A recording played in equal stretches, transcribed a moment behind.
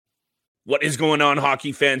What is going on,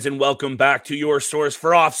 hockey fans, and welcome back to your source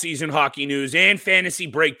for off-season hockey news and fantasy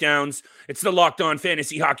breakdowns. It's the Locked On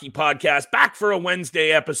Fantasy Hockey Podcast, back for a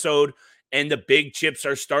Wednesday episode, and the big chips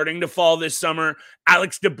are starting to fall this summer.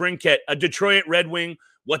 Alex DeBrincat, a Detroit Red Wing.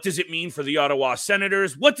 What does it mean for the Ottawa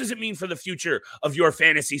Senators? What does it mean for the future of your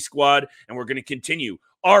fantasy squad? And we're going to continue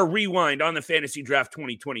our rewind on the Fantasy Draft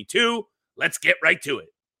 2022. Let's get right to it.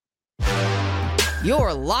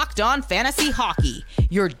 You're Locked On Fantasy Hockey,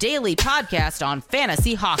 your daily podcast on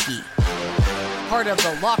fantasy hockey. Part of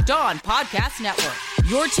the Locked On Podcast Network,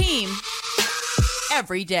 your team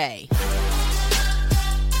every day.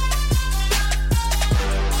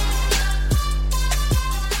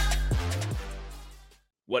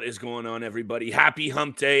 What is going on, everybody? Happy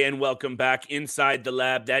hump day and welcome back inside the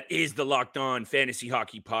lab. That is the Locked On Fantasy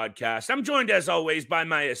Hockey Podcast. I'm joined, as always, by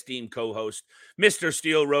my esteemed co-host, Mr.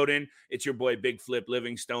 Steele Roden. It's your boy, Big Flip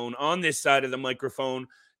Livingstone, on this side of the microphone.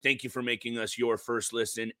 Thank you for making us your first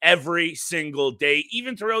listen every single day,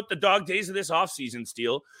 even throughout the dog days of this offseason,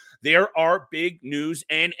 Steele. There are big news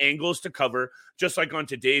and angles to cover. Just like on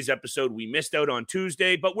today's episode, we missed out on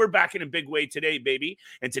Tuesday, but we're back in a big way today, baby.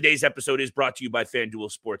 And today's episode is brought to you by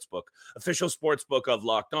FanDuel Sportsbook, official sportsbook of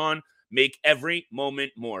Locked On. Make every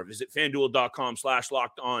moment more. Visit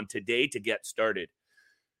FanDuel.com/LockedOn today to get started.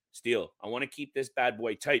 Steele, I want to keep this bad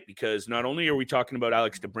boy tight because not only are we talking about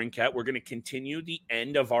Alex DeBrincat, we're going to continue the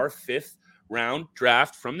end of our fifth round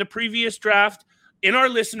draft from the previous draft in our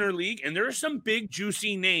listener league, and there are some big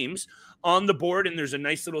juicy names on the board, and there's a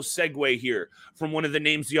nice little segue here from one of the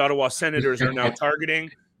names the Ottawa Senators are now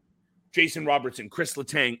targeting, Jason Robertson, Chris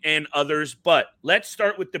Letang, and others. But let's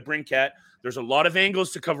start with DeBrincat. There's a lot of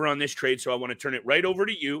angles to cover on this trade, so I want to turn it right over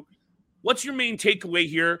to you. What's your main takeaway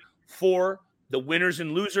here for the winners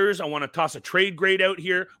and losers? I want to toss a trade grade out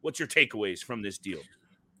here. What's your takeaways from this deal?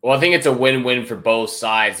 Well, I think it's a win-win for both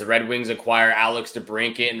sides. The Red Wings acquire Alex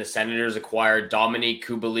DeBrincat, and the Senators acquire Dominique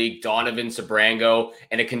Kubalik, Donovan Sabrango,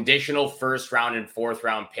 and a conditional first-round and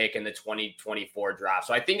fourth-round pick in the 2024 draft.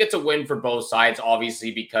 So I think it's a win for both sides, obviously,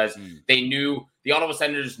 because the Ottawa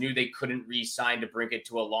Senators knew they couldn't re-sign DeBrincat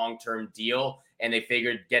to a long-term deal, and they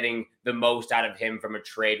figured getting the most out of him from a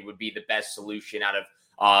trade would be the best solution out of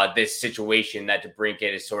this situation that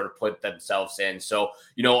DeBrincat has sort of put themselves in. So,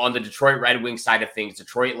 on the Detroit Red Wings side of things,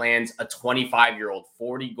 Detroit lands a 25-year-old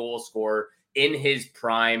 40-goal scorer in his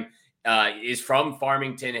prime, is from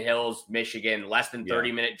Farmington Hills, Michigan, less than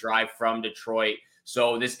 30-minute drive from Detroit.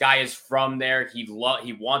 So this guy is from there. He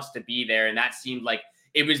wants to be there, and that seemed like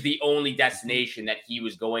it was the only destination that he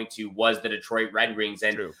was going to was the Detroit Red Wings.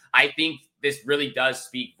 And I think this really does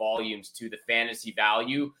speak volumes to the fantasy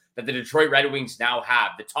value that the Detroit Red Wings now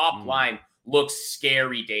have. The top line looks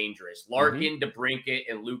scary dangerous. Larkin,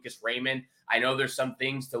 DeBrincat, and Lucas Raymond. I know there's some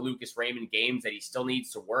things to Lucas Raymond games that he still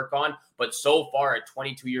needs to work on, but so far at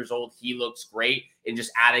 22 years old, he looks great. And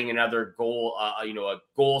just adding another goal, a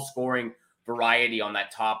goal scoring variety on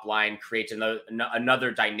that top line creates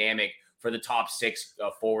another dynamic for the top six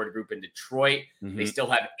forward group in Detroit. They still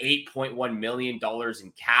have $8.1 million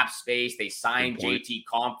in cap space. They signed JT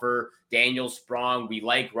Compher, Daniel Sprong. We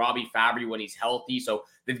like Robbie Fabry when he's healthy. So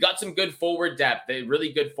they've got some good forward depth,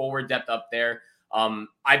 really good forward depth up there.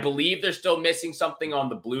 I believe they're still missing something on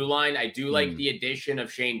the blue line. I do like the addition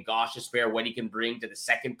of Shane Gostisbehere, what he can bring to the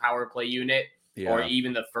second power play unit or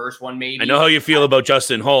even the first one maybe. I know how you feel about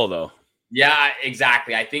Justin Hull, though. Yeah,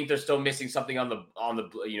 exactly. I think they're still missing something on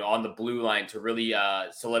the blue line to really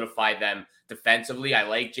solidify them defensively. I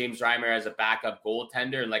like James Reimer as a backup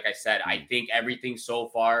goaltender, and like I said, I think everything so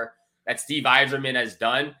far that Steve Yzerman has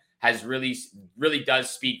done has really does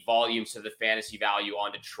speak volumes to the fantasy value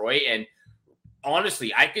on Detroit. And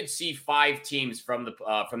honestly, I could see 5 teams from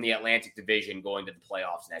the Atlantic Division going to the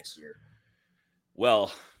playoffs next year.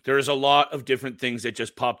 Well, there's a lot of different things that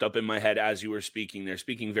just popped up in my head as you were speaking there,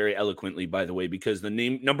 speaking very eloquently, by the way, because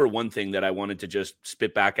the number one thing that I wanted to just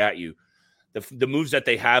spit back at you, the moves that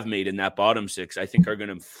they have made in that bottom six, I think are going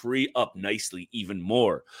to free up nicely even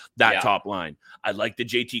more that top line. I like the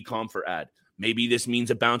JT Compher ad. Maybe this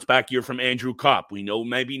means a bounce back year from Andrew Kopp. We know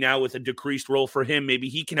maybe now with a decreased role for him, maybe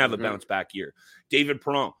he can have a bounce back year. David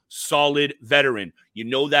Perron, solid veteran. You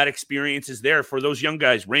know that experience is there for those young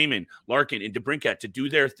guys, Raymond, Larkin, and DeBrincat to do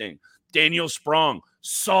their thing. Daniel Sprong,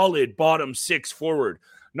 solid bottom six forward.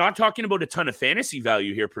 Not talking about a ton of fantasy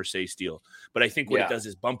value here per se, Steele, but I think what it does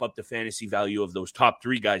is bump up the fantasy value of those top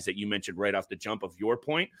 3 guys that you mentioned right off the jump of your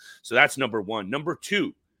point. So that's number one. Number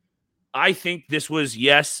 2, I think this was,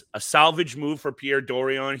 yes, a salvage move for Pierre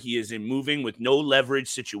Dorion. He is in moving with no leverage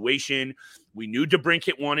situation. We knew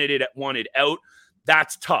DeBrincat wanted out.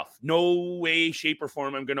 That's tough. No way, shape, or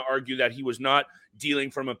form I'm going to argue that he was not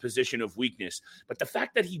dealing from a position of weakness. But the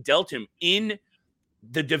fact that he dealt him in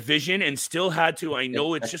the division and still had to, I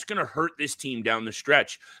know it's just going to hurt this team down the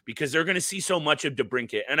stretch because they're going to see so much of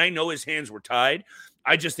DeBrincat. And I know his hands were tied.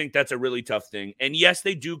 I just think that's a really tough thing. And yes,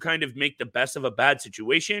 they do kind of make the best of a bad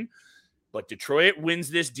situation, but Detroit wins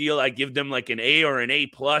this deal. I give them like an A or an A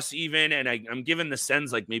plus even. And I'm giving the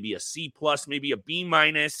Sens like maybe a C plus, maybe a B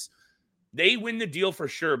minus. They win the deal for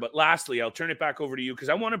sure. But lastly, I'll turn it back over to you because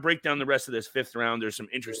I want to break down the rest of this fifth round. There's some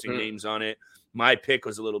interesting names on it. My pick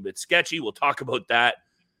was a little bit sketchy. We'll talk about that.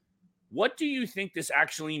 What do you think this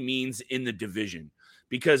actually means in the division?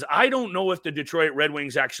 Because I don't know if the Detroit Red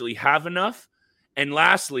Wings actually have enough. And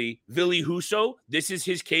lastly, Ville Husso, this is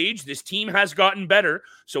his cage. This team has gotten better.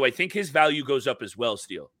 So I think his value goes up as well,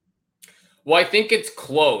 Steele. Well, I think it's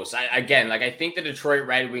close. I think the Detroit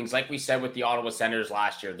Red Wings, like we said with the Ottawa Senators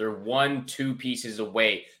last year, they're 1-2 pieces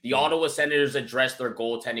away. The Ottawa Senators address their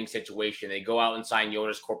goaltending situation. They go out and sign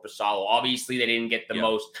Jonas Korpisalo. Obviously, they didn't get the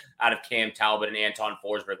most out of Cam Talbot and Anton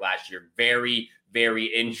Forsberg last year. Very, very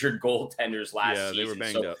injured goaltenders last season. They were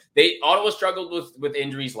banged up. Ottawa struggled with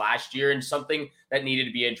injuries last year, and something that needed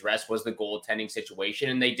to be addressed was the goaltending situation,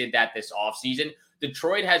 and they did that this offseason.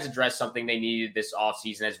 Detroit has addressed something they needed this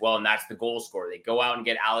offseason as well, and that's the goal scorer. They go out and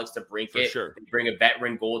get Alex DeBrincat. Sure. They bring a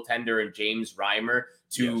veteran goaltender and James Reimer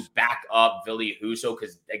to back up Ville Husso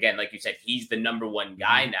because, again, like you said, he's the number one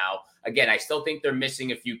guy now. Again, I still think they're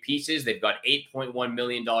missing a few pieces. They've got $8.1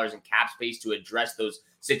 million in cap space to address those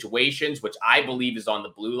situations, which I believe is on the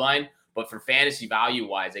blue line. But for fantasy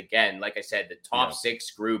value-wise, again, like I said, the top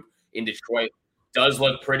six group in Detroit does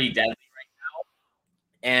look pretty deadly.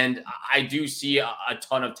 And I do see a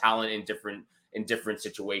ton of talent in different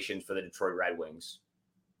situations for the Detroit Red Wings.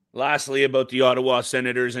 Lastly, about the Ottawa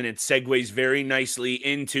Senators, and it segues very nicely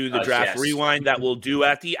into the draft rewind that we'll do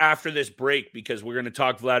after this break because we're going to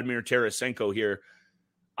talk Vladimir Tarasenko here.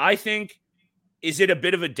 I think, is it a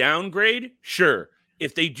bit of a downgrade? Sure.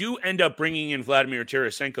 If they do end up bringing in Vladimir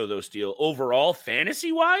Tarasenko, though, Steele, overall,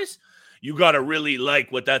 fantasy-wise, you got to really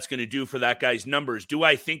like what that's going to do for that guy's numbers. Do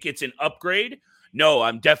I think it's an upgrade? No,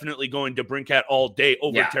 I'm definitely going to DeBrincat all day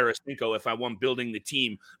over Tarasenko if I want building the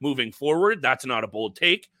team moving forward. That's not a bold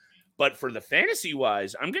take. But for the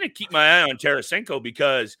fantasy-wise, I'm going to keep my eye on Tarasenko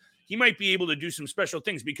because he might be able to do some special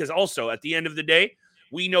things. Because also, at the end of the day,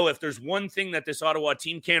 we know if there's one thing that this Ottawa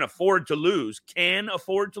team can afford to lose,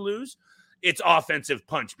 it's offensive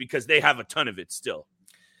punch because they have a ton of it still.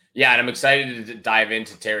 Yeah, and I'm excited to dive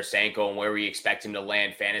into Tarasenko and where we expect him to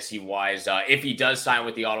land fantasy-wise if he does sign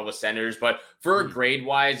with the Ottawa Senators. But for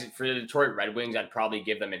grade-wise, for the Detroit Red Wings, I'd probably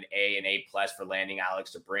give them an A and A+ for landing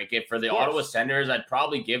Alex DeBrincat. For the Ottawa Senators, I'd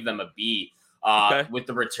probably give them a B with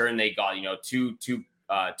the return they got. You know, two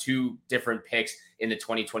different picks in the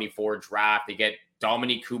 2024 draft. They get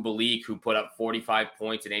Dominic Kubalik, who put up 45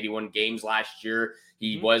 points in 81 games last year.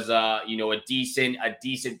 He was a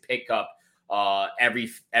decent pickup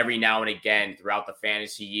every now and again throughout the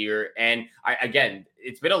fantasy year. And again,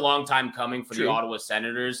 it's been a long time coming for the Ottawa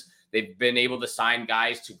Senators. They've been able to sign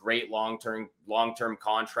guys to great long-term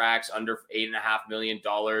contracts under $8.5 million.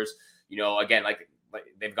 You know, again, like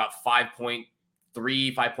they've got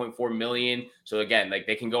 5.4 million. So again, like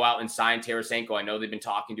they can go out and sign Tarasenko. I know they've been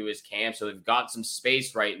talking to his camp, so they've got some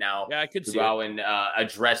space right now to go and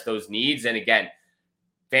address those needs. And again,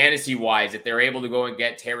 fantasy-wise, if they're able to go and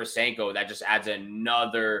get Tarasenko, that just adds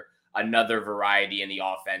another variety in the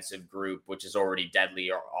offensive group, which is already deadly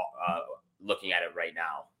looking at it right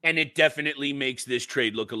now. And it definitely makes this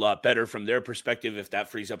trade look a lot better from their perspective if that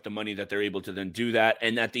frees up the money that they're able to then do that.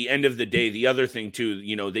 And at the end of the day, the other thing too,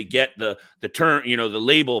 you know, they get the term, you know, the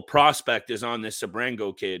label prospect is on this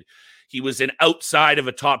Sebrango kid. He was an outside of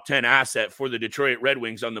a top 10 asset for the Detroit Red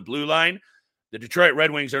Wings on the blue line. The Detroit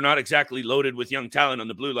Red Wings are not exactly loaded with young talent on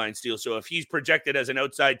the blue line, Steele. So if he's projected as an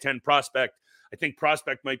outside 10 prospect, I think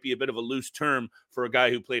prospect might be a bit of a loose term for a guy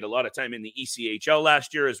who played a lot of time in the ECHL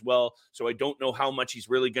last year as well. So I don't know how much he's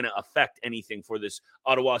really going to affect anything for this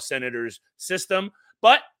Ottawa Senators system.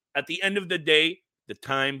 But at the end of the day, the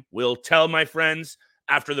time will tell, my friends.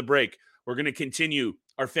 After the break, we're going to continue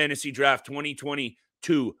our Fantasy Draft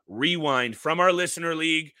 2022 rewind from our Listener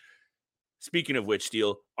League. Speaking of which,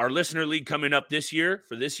 Steele, our Listener League coming up this year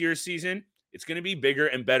for this year's season, it's going to be bigger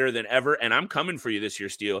and better than ever. And I'm coming for you this year,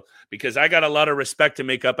 Steele, because I got a lot of respect to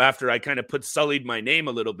make up after I kind of sullied my name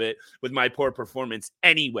a little bit with my poor performance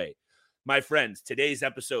anyway. My friends, today's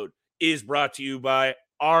episode is brought to you by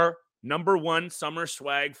our number one summer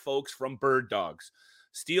swag folks from Bird Dogs.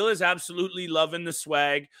 Steele is absolutely loving the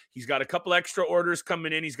swag. He's got a couple extra orders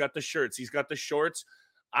coming in. He's got the shirts. He's got the shorts.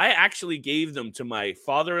 I actually gave them to my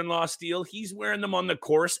father-in-law, Steele. He's wearing them on the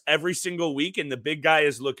course every single week, and the big guy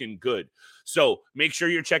is looking good. So make sure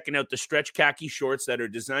you're checking out the stretch khaki shorts that are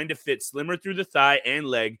designed to fit slimmer through the thigh and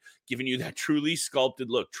leg, giving you that truly sculpted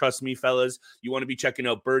look. Trust me, fellas, you want to be checking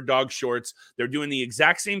out Bird Dog shorts. They're doing the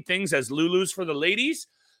exact same things as Lulu's for the ladies,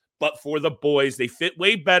 but for the boys. They fit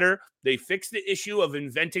way better. They fixed the issue of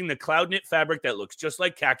inventing the cloud knit fabric that looks just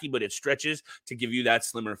like khaki, but it stretches to give you that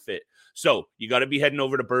slimmer fit. So you got to be heading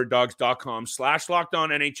over to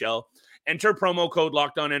birddogs.com/LockedOnNHL. Enter promo code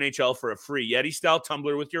LockedOnNHL for a free Yeti style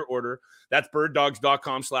tumbler with your order. That's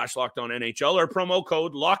birddogs.com/LockedOnNHL or promo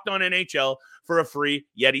code LockedOnNHL for a free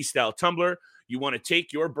Yeti style tumbler. You want to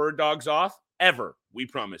take your Bird Dogs off ever. We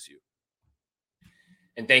promise you.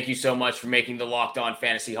 And thank you so much for making the Locked On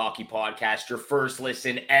Fantasy Hockey Podcast your first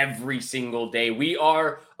listen every single day. We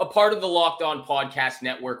are a part of the Locked On Podcast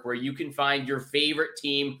Network, where you can find your favorite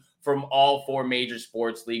team from all 4 major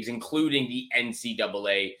sports leagues, including the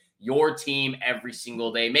NCAA, your team every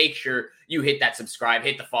single day. Make sure you hit that subscribe,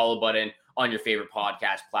 hit the follow button on your favorite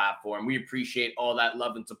podcast platform. We appreciate all that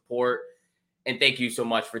love and support. And thank you so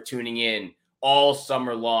much for tuning in all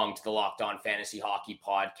summer long to the Locked On Fantasy Hockey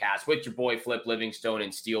Podcast with your boy Flip Livingstone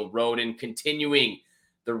and Steele Roden, continuing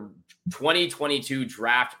the 2022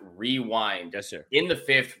 Draft Rewind. Yes, sir. In the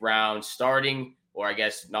 5th round, starting, or I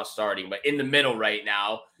guess not starting, but in the middle right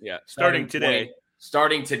now. Yeah, starting today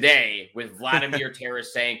with Vladimir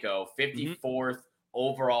Tarasenko, 54th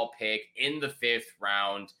overall pick in the 5th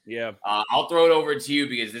round. Yeah. I'll throw it over to you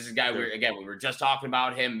because this is a guy we were just talking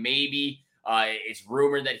about him. Maybe it's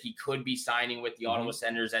rumored that he could be signing with the Ottawa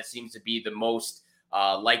Senators. That seems to be the most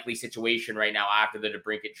likely situation right now after the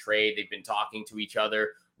DeBrincat trade. They've been talking to each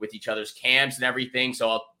other with each other's camps and everything.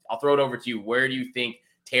 So I'll throw it over to you. Where do you think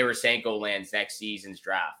Tarasenko lands next season's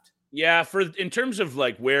draft? Yeah, in terms of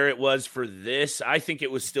like where it was for this, I think it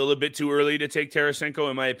was still a bit too early to take Tarasenko,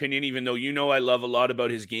 in my opinion, even though I love a lot about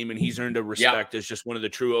his game and he's earned a respect as just one of the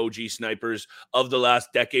true OG snipers of the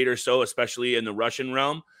last decade or so, especially in the Russian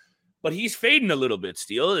realm. But he's fading a little bit,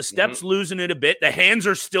 Steele. The steps losing it a bit. The hands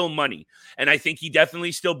are still money. And I think he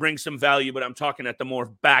definitely still brings some value, but I'm talking at the more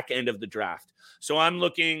back end of the draft. So I'm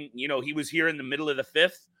looking, he was here in the middle of the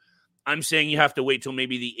 5th. I'm saying you have to wait till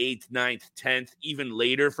maybe the 8th, 9th, 10th, even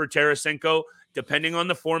later for Tarasenko, depending on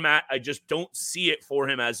the format. I just don't see it for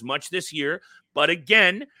him as much this year. But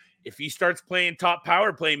again, if he starts playing top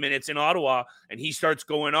power play minutes in Ottawa and he starts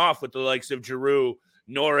going off with the likes of Giroux,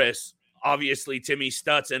 Norris, obviously Timmy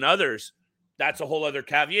Stutz and others, that's a whole other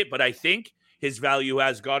caveat. But I think his value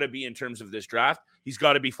has got to be, in terms of this draft, he's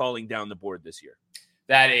got to be falling down the board this year.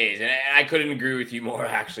 That is, and I couldn't agree with you more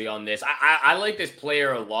actually on this. I like this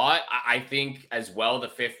player a lot. I think as well the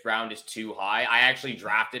 5th round is too high. I actually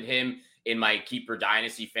drafted him in my Keeper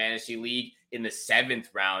Dynasty Fantasy League in the 7th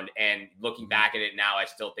round, and looking back at it now, I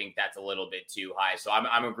still think that's a little bit too high. So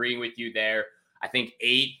I'm agreeing with you there. I think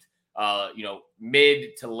 8th,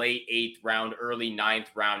 mid to late 8th round, early 9th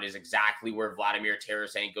round is exactly where Vladimir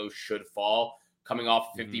Tarasenko should fall. Coming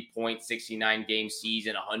off 50 point, 69 game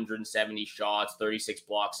season, 170 shots, 36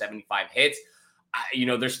 blocks, 75 hits.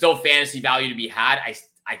 There's still fantasy value to be had.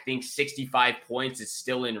 I think 65 points is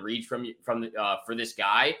still in reach for this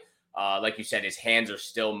guy. Like you said, his hands are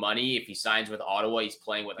still money. If he signs with Ottawa, he's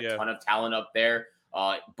playing with a ton of talent up there,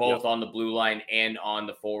 both on the blue line and on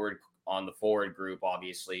the forward group,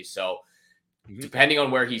 obviously. So depending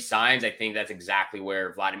on where he signs, I think that's exactly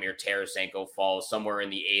where Vladimir Tarasenko falls, somewhere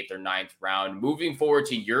in the 8th or 9th round. Moving forward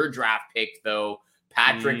to your draft pick, though,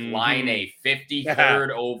 Patrick Laine,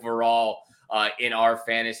 53rd overall in our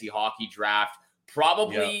fantasy hockey draft.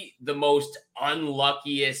 Probably the most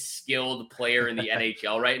unluckiest skilled player in the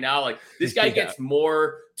NHL right now. Like, this guy gets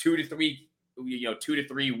more 2 to 3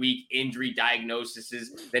 week injury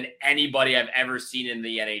diagnoses than anybody I've ever seen in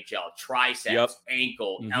the NHL. Triceps,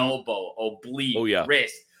 ankle, elbow, oblique,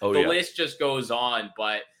 wrist. The list just goes on.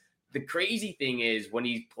 But the crazy thing is, when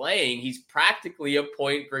he's playing, he's practically a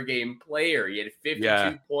point per game player. He had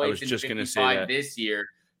 52 points in 55 this year,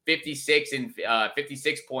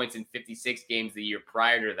 56 points in 56 games the year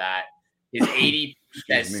prior to that. His 80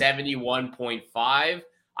 at 71.5.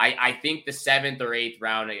 I think the 7th or 8th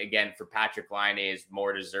round, again, for Patrick Laine is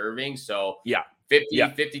more deserving. So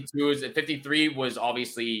 53 was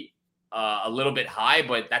obviously a little bit high,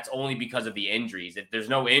 but that's only because of the injuries. If there's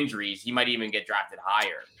no injuries, he might even get drafted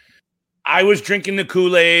higher. I was drinking the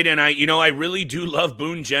Kool-Aid, and I really do love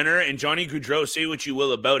Boone Jenner and Johnny Gaudreau. Say what you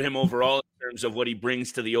will about him overall in terms of what he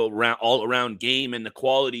brings to the all-around game and the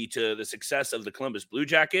quality to the success of the Columbus Blue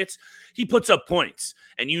Jackets. He puts up points,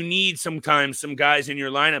 and you need sometimes some guys in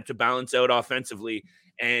your lineup to balance out offensively.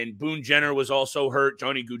 And Boone Jenner was also hurt.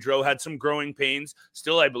 Johnny Gaudreau had some growing pains.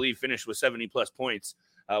 Still, I believe, finished with 70-plus points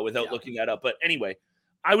without looking that up. But anyway,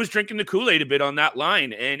 I was drinking the Kool-Aid a bit on that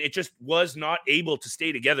line, and it just was not able to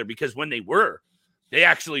stay together because when they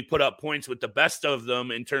actually put up points with the best of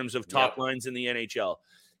them in terms of top lines in the NHL.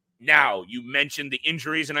 Now, you mentioned the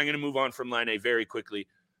injuries, and I'm going to move on from line A very quickly.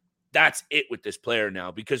 That's it with this player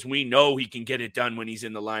now because we know he can get it done when he's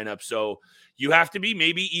in the lineup. So you have to be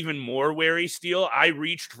maybe even more wary, Steele. I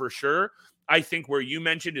reached for sure. I think where you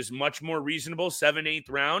mentioned is much more reasonable, 7th, 8th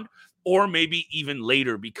round, or maybe even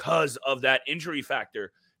later because of that injury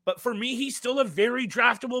factor. But for me, he's still a very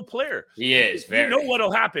draftable player. He is. Very. You know what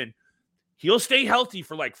will happen? He'll stay healthy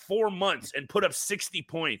for like 4 months and put up 60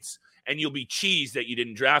 points, and you'll be cheesed that you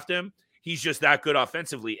didn't draft him. He's just that good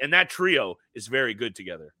offensively, and that trio is very good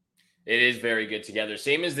together. It is very good together.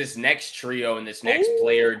 Same as this next trio and this next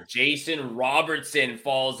player, Jason Robertson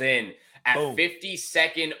falls in at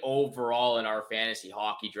 52nd overall in our fantasy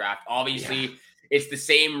hockey draft. Obviously, it's the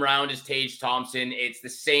same round as Tage Thompson. It's the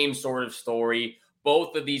same sort of story.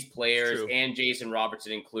 Both of these players and Jason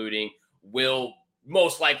Robertson including will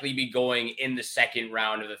most likely be going in the second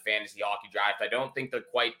round of the fantasy hockey draft. I don't think they're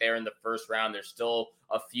quite there in the first round. There's still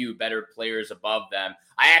a few better players above them.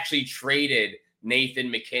 I actually traded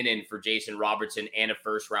Nathan McKinnon for Jason Robertson and a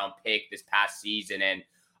first-round pick this past season. And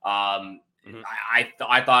I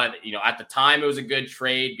thought, at the time it was a good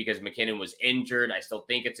trade because McKinnon was injured. I still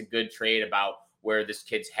think it's a good trade about where this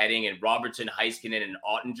kid's heading. And Robertson, Heiskanen, and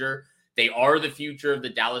Ottinger, they are the future of the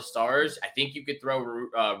Dallas Stars. I think you could throw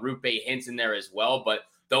Rupe Hintz in there as well, but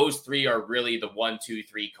those three are really the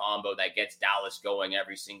 1-2-3 combo that gets Dallas going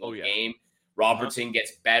every single game. Robertson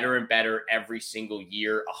gets better and better every single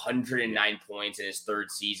year, 109 points in his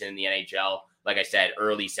third season in the NHL. Like I said,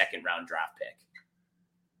 early second-round draft pick.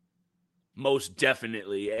 Most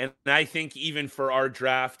definitely. And I think even for our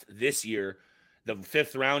draft this year, the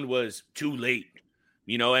 5th round was too late.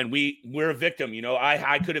 And we're a victim.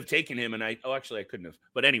 I could have taken him and actually I couldn't have.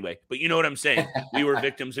 But anyway, you know what I'm saying? We were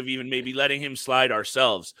victims of even maybe letting him slide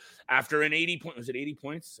ourselves. After an 80 point, was it 80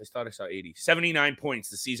 points? I thought I saw 80. 79 points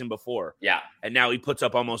the season before. Yeah. And now he puts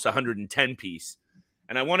up almost 110 piece.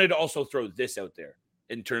 And I wanted to also throw this out there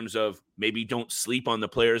in terms of maybe don't sleep on the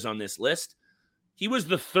players on this list. He was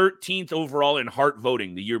the 13th overall in Hart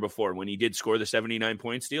voting the year before when he did score the 79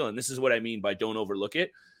 point steal. And this is what I mean by don't overlook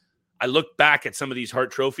it. I look back at some of these Hart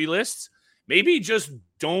Trophy lists. Maybe just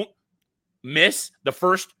don't miss the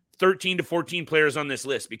first 13 to 14 players on this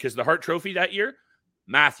list because the Hart Trophy that year,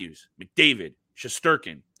 Matthews, McDavid,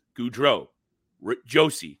 Shesterkin, Gaudreau,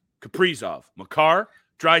 Josie, Kaprizov, Makar,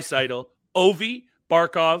 Draisaitl, Ovi,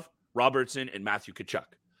 Barkov, Robertson, and Matthew Tkachuk.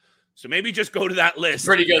 So maybe just go to that list.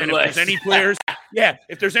 Pretty good and list. If there's any players,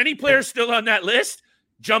 if there's any players still on that list,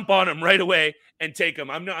 jump on them right away and take them.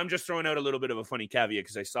 I'm just throwing out a little bit of a funny caveat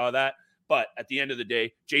because I saw that. But at the end of the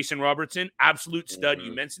day, Jason Robertson, absolute stud.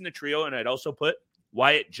 You mentioned the trio, and I'd also put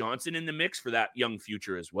Wyatt Johnson in the mix for that young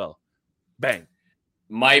future as well. Bang.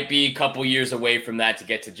 Might be a couple years away from that to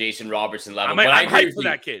get to Jason Robertson level. I'm hyped for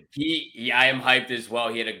that kid. I am hyped as well.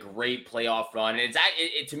 He had a great playoff run. And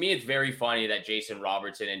to me, it's very funny that Jason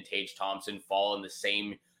Robertson and Tage Thompson fall in the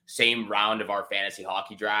same round of our fantasy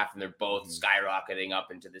hockey draft, and they're both skyrocketing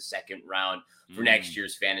up into the second round for next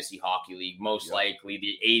year's fantasy hockey league. Most likely,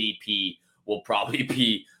 the ADP will probably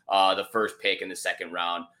be the first pick in the second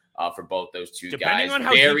round for both those two Depending guys. on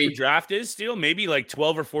how deep the draft is, still maybe like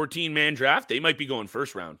 12 or 14 man draft, they might be going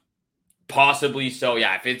first round. Possibly so,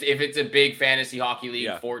 yeah. If it's a big fantasy hockey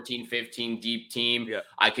league, 14, 15 deep team,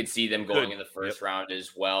 I could see them going in the first round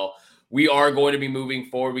as well. We are going to be moving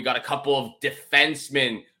forward. We got a couple of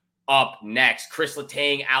defensemen up next. Chris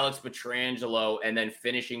Letang, Alex Pietrangelo, and then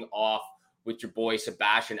finishing off with your boy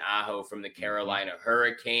Sebastian Aho from the Carolina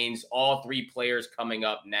Hurricanes. All three players coming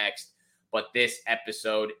up next. But this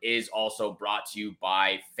episode is also brought to you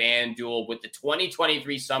by FanDuel. With the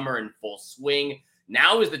 2023 summer in full swing,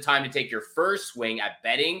 now is the time to take your first swing at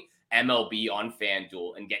betting MLB on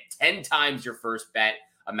FanDuel and get 10 times your first bet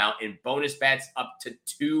amount in bonus bets up to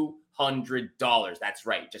 $200. That's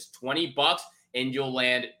right, just $20 and you'll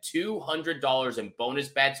land $200 in bonus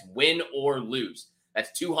bets, win or lose.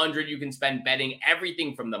 That's $200 you can spend betting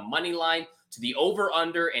everything from the money line to the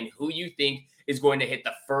over-under and who you think is going to hit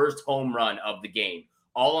the first home run of the game.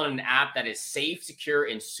 All on an app that is safe, secure,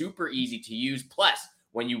 and super easy to use. Plus,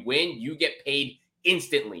 when you win, you get paid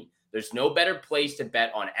instantly. There's no better place to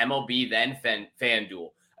bet on MLB than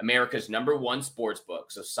FanDuel, America's #1 sportsbook.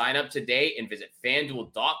 So sign up today and visit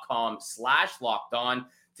FanDuel.com/lockedon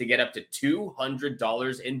to get up to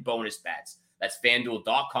 $200 in bonus bets. That's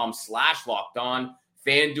FanDuel.com/lockedon.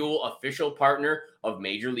 FanDuel, official partner of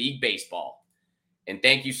Major League Baseball. And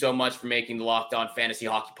thank you so much for making the Locked On Fantasy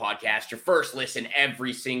Hockey Podcast your first listen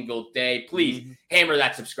every single day. Please hammer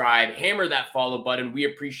that subscribe, hammer that follow button. We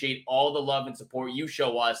appreciate all the love and support you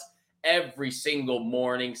show us every single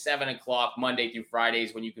morning, 7 o'clock, Monday through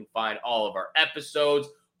Fridays, when you can find all of our episodes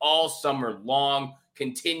all summer long,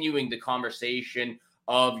 continuing the conversation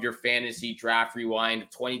of your fantasy draft rewind of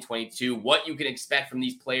 2022, what you can expect from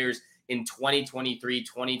these players in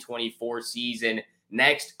 2023-2024 season.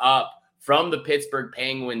 Next up, from the Pittsburgh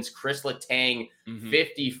Penguins, Chris Letang,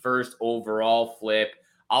 51st overall flip.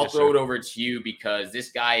 I'll throw it over to you because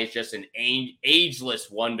this guy is just an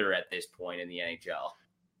ageless wonder at this point in the NHL.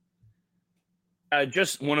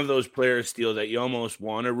 Just one of those players, Steele, that you almost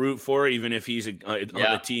want to root for, even if he's on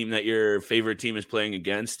the team that your favorite team is playing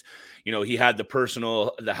against. You know, he had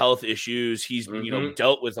the health issues. He's,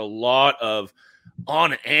 dealt with a lot of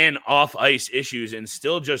on and off ice issues and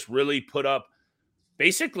still just really put up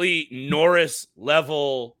basically Norris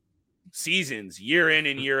level seasons year in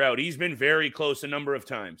and year out. He's been very close a number of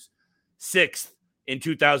times. 6th in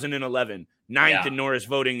 2011, 9th in Norris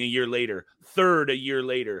voting a year later, 3rd a year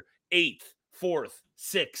later, 8th, 4th,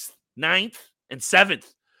 6th, 9th, and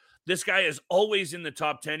 7th. This guy is always in the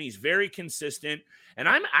top 10. He's very consistent, and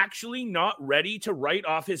I'm actually not ready to write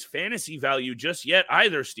off his fantasy value just yet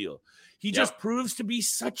either, Steele. He just proves to be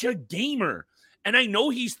such a gamer. And I know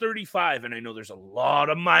he's 35, and I know there's a lot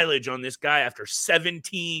of mileage on this guy after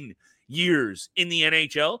 17 years in the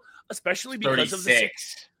NHL, especially because 36. Of the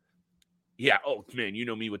Yeah. Oh, man, you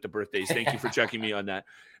know me with the birthdays. Thank you for checking me on that.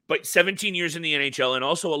 But 17 years in the NHL and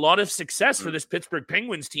also a lot of success for this Pittsburgh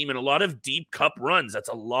Penguins team and a lot of deep cup runs. That's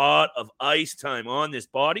a lot of ice time on this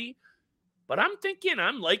body. But I'm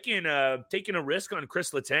liking taking a risk on Chris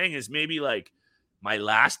Letang as maybe like my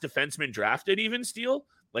last defenseman drafted even, Steele.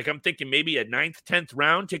 Like I'm thinking maybe a 9th, 10th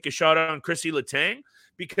round, take a shot on Chrissy Letang.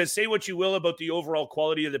 Because say what you will about the overall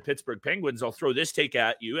quality of the Pittsburgh Penguins, I'll throw this take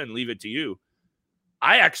at you and leave it to you.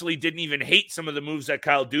 I actually didn't even hate some of the moves that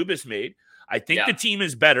Kyle Dubas made. I think the team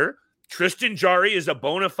is better. Tristan Jarry is a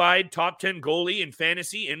bona fide top 10 goalie in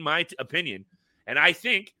fantasy, in my opinion. And I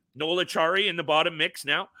think Nola Chari in the bottom mix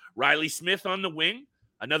now, Riley Smith on the wing,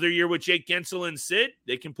 another year with Jake Gensel and Sid.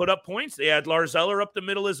 They can put up points. They had Lars Eller up the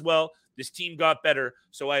middle as well. This team got better,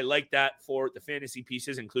 so I like that for the fantasy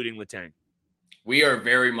pieces, including Letang. We are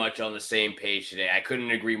very much on the same page today. I couldn't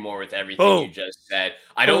agree more with everything you just said.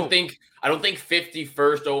 I don't think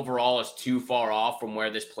 51st overall is too far off from where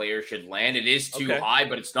this player should land. It is too high,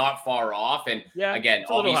 but it's not far off. And again,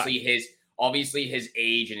 obviously his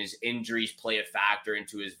age and his injuries play a factor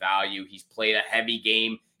into his value. He's played a heavy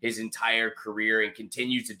game his entire career and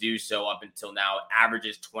continues to do so up until now. It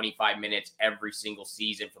averages 25 minutes every single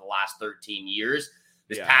season for the last 13 years.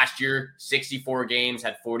 This past year, 64 games,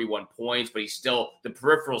 had 41 points, but the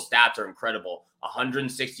peripheral stats are incredible.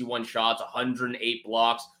 161 shots, 108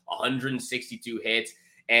 blocks, 162 hits.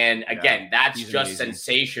 And again, that's just amazing.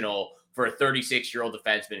 Sensational for a 36-year-old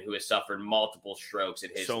defenseman who has suffered multiple strokes in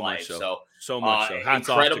his life. So much so.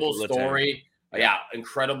 Incredible story.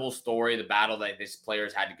 Incredible story, the battle that this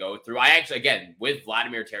player's had to go through. I actually, again, with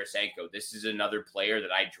Vladimir Tarasenko, this is another player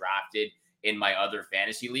that I drafted in my other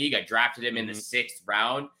fantasy league. I drafted him in the 6th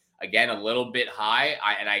round. Again, a little bit high,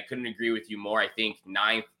 and I couldn't agree with you more. I think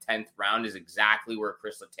 9th, 10th round is exactly where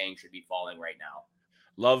Chris Letang should be falling right now.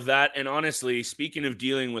 Love that. And honestly, speaking of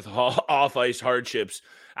dealing with off-ice hardships,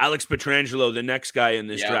 Alex Pietrangelo, the next guy in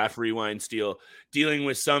this draft rewind, Steele, dealing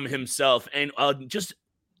with some himself. And I'm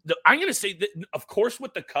going to say that, of course,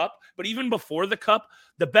 with the Cup, but even before the Cup,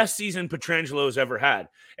 the best season Pietrangelo's ever had.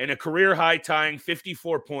 And a career-high tying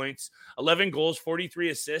 54 points, 11 goals, 43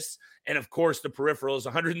 assists, and, of course, the peripherals,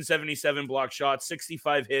 177 block shots,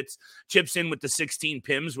 65 hits, chips in with the 16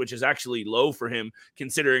 PIMs, which is actually low for him,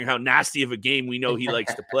 considering how nasty of a game we know he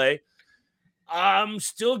likes to play. I'm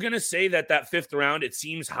still going to say that 5th round, it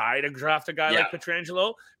seems high to draft a guy like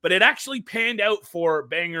Pietrangelo, but it actually panned out for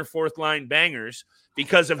banger fourth-line bangers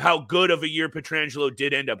because of how good of a year Pietrangelo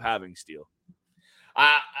did end up having, Steele.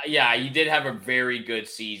 He did have a very good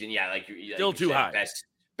season. Still too high.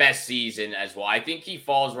 Best season as well. I think he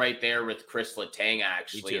falls right there with Chris Letang,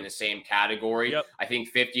 actually, in the same category. I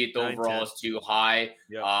think 50th overall is too high,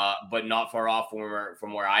 but not far off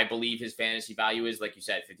from where I believe his fantasy value is. Like you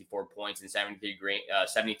said, 54 points in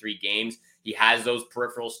 73 games. He has those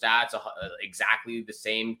peripheral stats, exactly the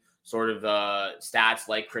same sort of stats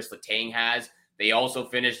like Chris Letang has. They also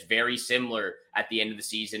finished very similar at the end of the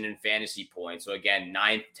season in fantasy points. So again,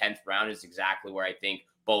 9th, 10th round is exactly where I think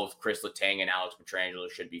both Chris Letang and Alex Pietrangelo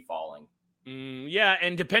should be falling.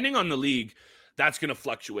 And depending on the league, That's going to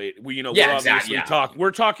fluctuate. We're exactly,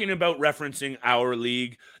 we're talking about referencing our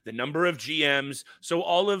league, the number of GMs. So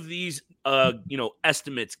all of these,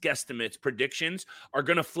 estimates, guesstimates, predictions are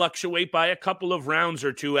going to fluctuate by a couple of rounds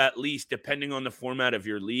or two at least, depending on the format of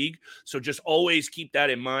your league. So just always keep that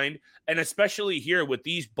in mind. And especially here with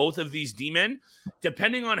both of these D-men,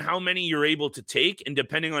 depending on how many you're able to take and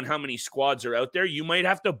depending on how many squads are out there, you might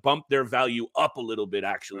have to bump their value up a little bit,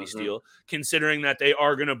 actually, Steele, considering that they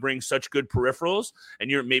are going to bring such good peripherals,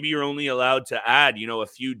 and you're only allowed to add, a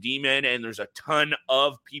few D-men, and there's a ton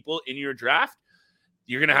of people in your draft.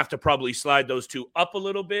 You're going to have to probably slide those two up a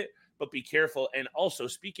little bit, but be careful. And also,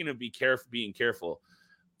 speaking of being careful,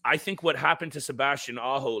 I think what happened to Sebastian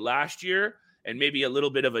Aho last year, and maybe a little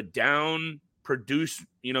bit of a down produce,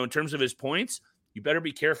 in terms of his points, you better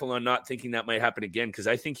be careful on not thinking that might happen again, because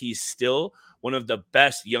I think he's still one of the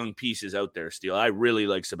best young pieces out there, Steele. I really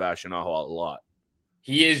like Sebastian Aho a lot.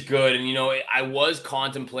 He is good. And, I was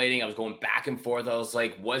contemplating, I was going back and forth. I was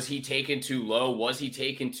like, was he taken too low? Was he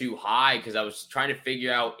taken too high? Because I was trying to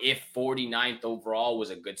figure out if 49th overall was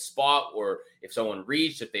a good spot, or if someone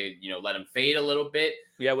reached, if they, let him fade a little bit.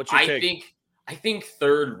 Yeah, what's your take? I think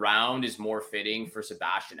third round is more fitting for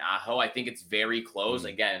Sebastian Aho. I think it's very close.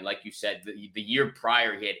 Again, like you said, the year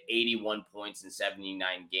prior, he had 81 points in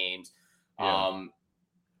 79 games. Yeah.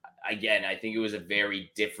 Again, I think it was a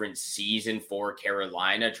very different season for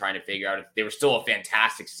Carolina, trying to figure out if they were still a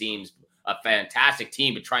fantastic team,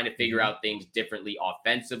 but trying to figure out things differently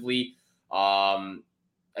offensively. Again,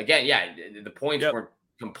 the points weren't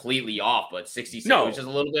completely off, but 66 was just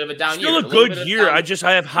a little bit of a down year. Still a good year.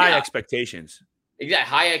 I have high expectations. Exactly,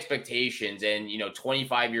 high expectations, and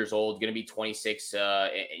 25 years old, going to be 26.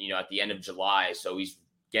 At the end of July, so he's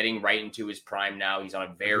getting right into his prime now. He's on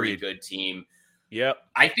a very good team. Yep.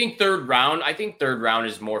 I think third round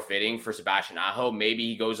is more fitting for Sebastian Aho. Maybe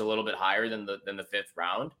he goes a little bit higher than the fifth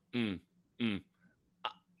round.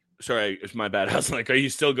 Sorry, it's my bad. I was like, are you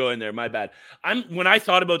still going there? My bad. When I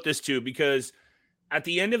thought about this too, because at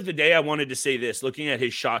the end of the day, I wanted to say this, looking at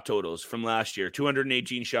his shot totals from last year,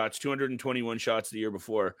 218 shots, 221 shots the year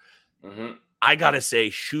before. I got to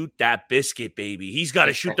say, shoot that biscuit, baby. He's got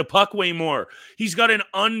to shoot the puck way more. He's got an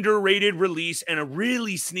underrated release and a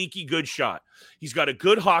really sneaky good shot. He's got a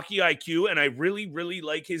good hockey IQ, and I really, really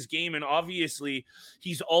like his game. And obviously,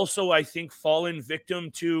 he's also, I think, fallen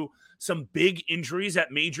victim to some big injuries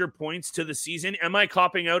at major points to the season. Am I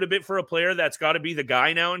copping out a bit for a player that's got to be the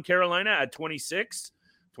guy now in Carolina at 26?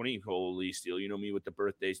 Holy Steele, you know me with the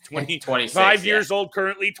birthdays. 25 years old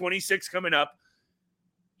currently, 26 coming up.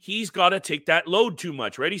 He's got to take that load too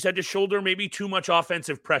much, right? He's had to shoulder maybe too much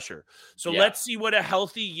offensive pressure. So let's see what a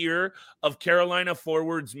healthy year of Carolina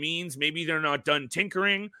forwards means. Maybe they're not done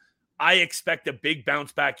tinkering. I expect a big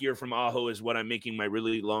bounce back year from Aho is what I'm making my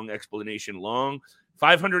really long explanation long.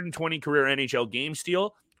 520 career NHL game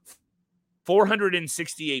steal,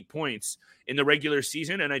 468 points in the regular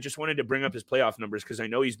season. And I just wanted to bring up his playoff numbers because I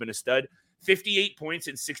know he's been a stud. 58 points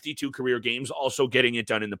in 62 career games, also getting it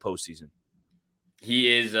done in the postseason.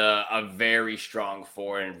 He is a very strong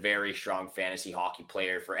forward and very strong fantasy hockey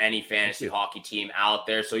player for any fantasy hockey team out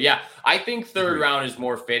there. So, I think third round is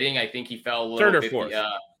more fitting. I think he fell a little bit. Fourth. I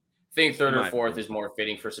think third or fourth is more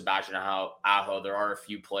fitting for Sebastian Aho. There are a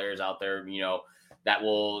few players out there, that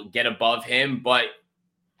will get above him, but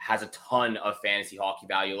has a ton of fantasy hockey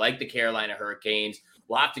value, like the Carolina Hurricanes.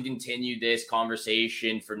 We'll have to continue this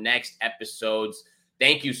conversation for next episodes.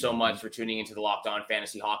 Thank you so much for tuning into the Locked On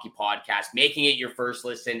Fantasy Hockey Podcast, making it your first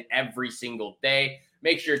listen every single day.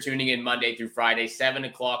 Make sure you're tuning in Monday through Friday, 7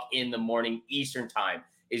 o'clock in the morning Eastern time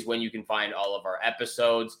is when you can find all of our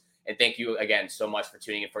episodes. And thank you again so much for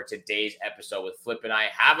tuning in for today's episode with Flip and I.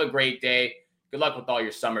 Have a great day. Good luck with all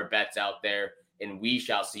your summer bets out there. And we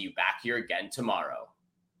shall see you back here again tomorrow.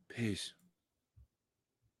 Peace.